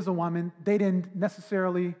 is a woman, they didn't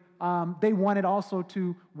necessarily, they wanted also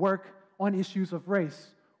to work on issues of race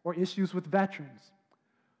or issues with veterans.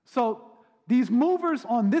 So these movers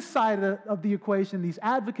on this side of the equation, these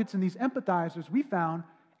advocates and these empathizers, we found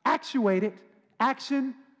actuated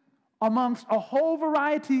action amongst a whole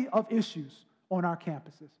variety of issues on our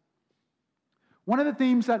campuses. One of the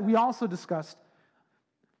themes that we also discussed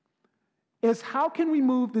is how can we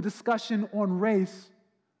move the discussion on race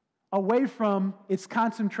away from its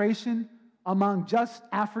concentration among just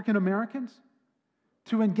African Americans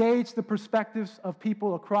to engage the perspectives of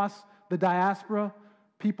people across the diaspora,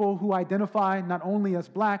 people who identify not only as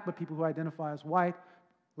Black, but people who identify as white,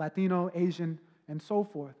 Latino, Asian, and so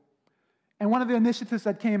forth. And one of the initiatives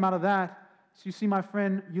that came out of that, so you see my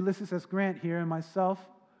friend Ulysses S. Grant here and myself.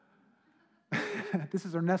 This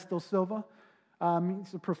is Ernesto Silva.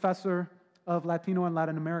 He's a professor of Latino and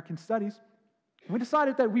Latin American studies. We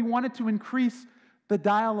decided that we wanted to increase the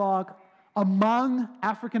dialogue among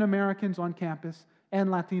African Americans on campus and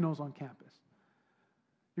Latinos on campus.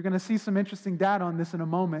 You're going to see some interesting data on this in a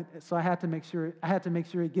moment, so I had to make sure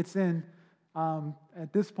it gets in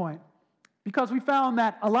at this point, because we found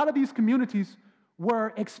that a lot of these communities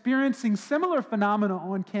were experiencing similar phenomena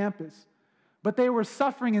on campus, but they were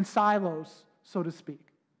suffering in silos, so to speak.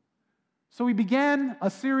 So we began a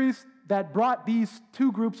series that brought these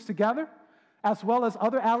two groups together, as well as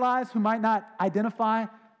other allies who might not identify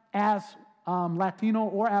as Latino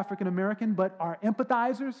or African American, but are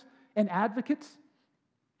empathizers and advocates.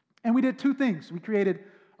 And we did 2 things. We created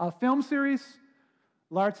a film series,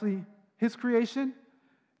 largely his creation,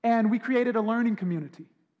 and we created a learning community.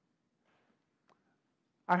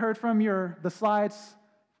 I heard from the slides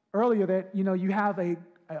earlier that you have an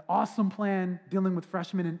awesome plan dealing with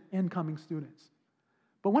freshmen and incoming students.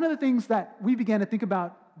 But one of the things that we began to think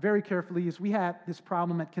about very carefully is we had this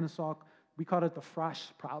problem at Kennesaw. We called it the Frosh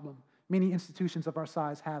problem. Many institutions of our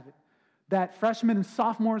size have it. That freshmen and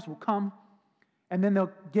sophomores will come, and then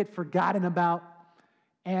they'll get forgotten about,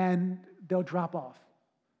 and they'll drop off.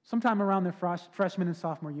 Sometime around their freshman and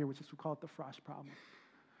sophomore year, which is we call it the Frosh problem.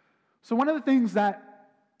 So one of the things that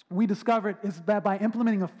we discovered is that by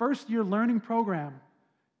implementing a first-year learning program,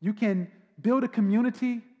 you can build a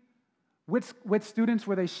community with students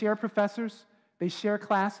where they share professors, they share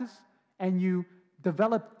classes, and you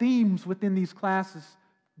develop themes within these classes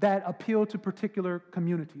that appeal to particular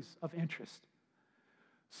communities of interest.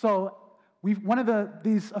 So one of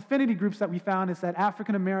these affinity groups that we found is that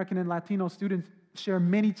African American and Latino students share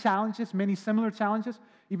many challenges, many similar challenges,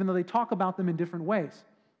 even though they talk about them in different ways.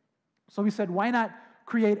 So we said, why not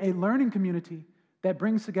create a learning community that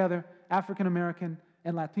brings together African American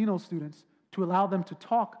and Latino students to allow them to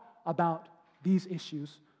talk about these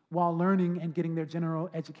issues while learning and getting their general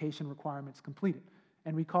education requirements completed.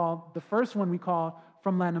 And the first one we called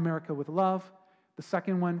From Latin America with Love. The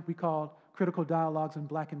second one we called Critical Dialogues in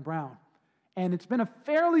Black and Brown. And it's been a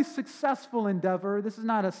fairly successful endeavor. This is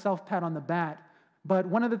not a self-pat on the back, but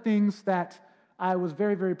one of the things that I was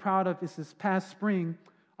very, very proud of is this past spring,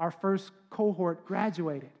 our first cohort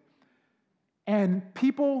graduated. And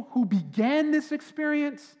people who began this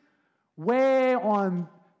experience way on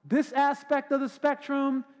this aspect of the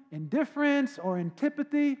spectrum, indifference or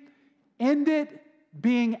antipathy, ended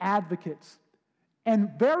being advocates.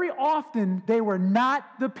 And very often, they were not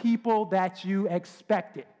the people that you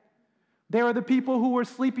expected. They were the people who were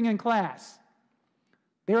sleeping in class.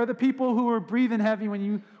 They were the people who were breathing heavy when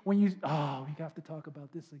you, oh, we have to talk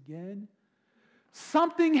about this again.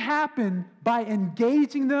 Something happened by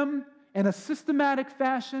engaging them in a systematic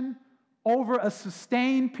fashion over a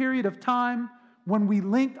sustained period of time when we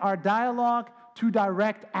linked our dialogue to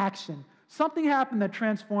direct action. Something happened that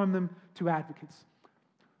transformed them to advocates.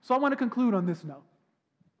 So I want to conclude on this note.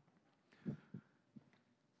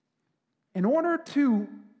 In order to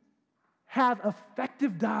have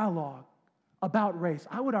effective dialogue about race,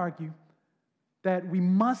 I would argue that we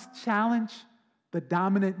must challenge the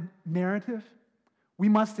dominant narrative. We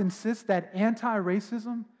must insist that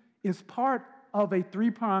anti-racism is part of a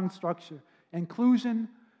three-pronged structure: inclusion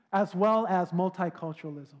as well as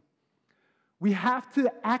multiculturalism. We have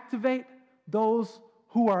to activate those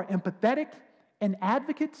who are empathetic and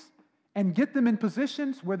advocates and get them in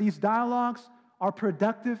positions where these dialogues are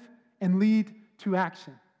productive and lead to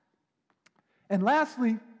action. And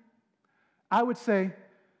lastly, I would say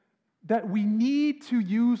that we need to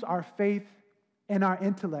use our faith and our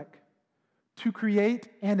intellect to create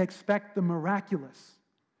and expect the miraculous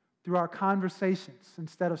through our conversations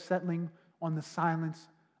instead of settling on the silence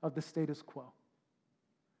of the status quo.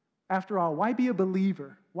 After all, why be a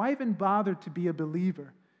believer? Why even bother to be a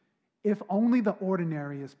believer if only the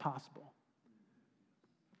ordinary is possible?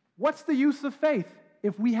 What's the use of faith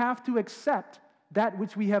if we have to accept that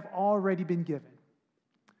which we have already been given?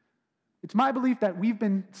 It's my belief that we've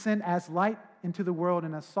been sent as light into the world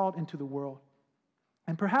and as salt into the world.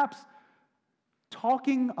 And perhaps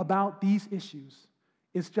talking about these issues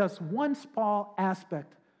is just one small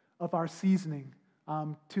aspect of our seasoning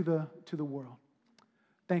to the world.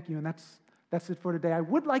 Thank you, and that's it for today. I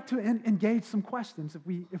would like to engage some questions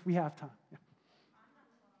if we have time.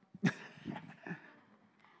 Yeah.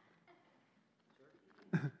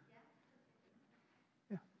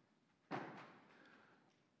 Yeah.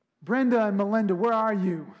 Brenda and Melinda, where are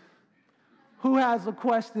you? Who has a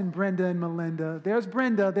question, Brenda and Melinda? There's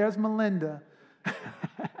Brenda, there's Melinda.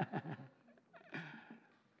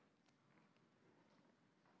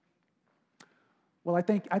 Well,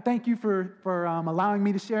 I thank you for allowing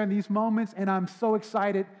me to share in these moments, and I'm so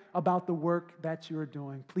excited about the work that you're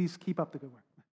doing. Please keep up the good work.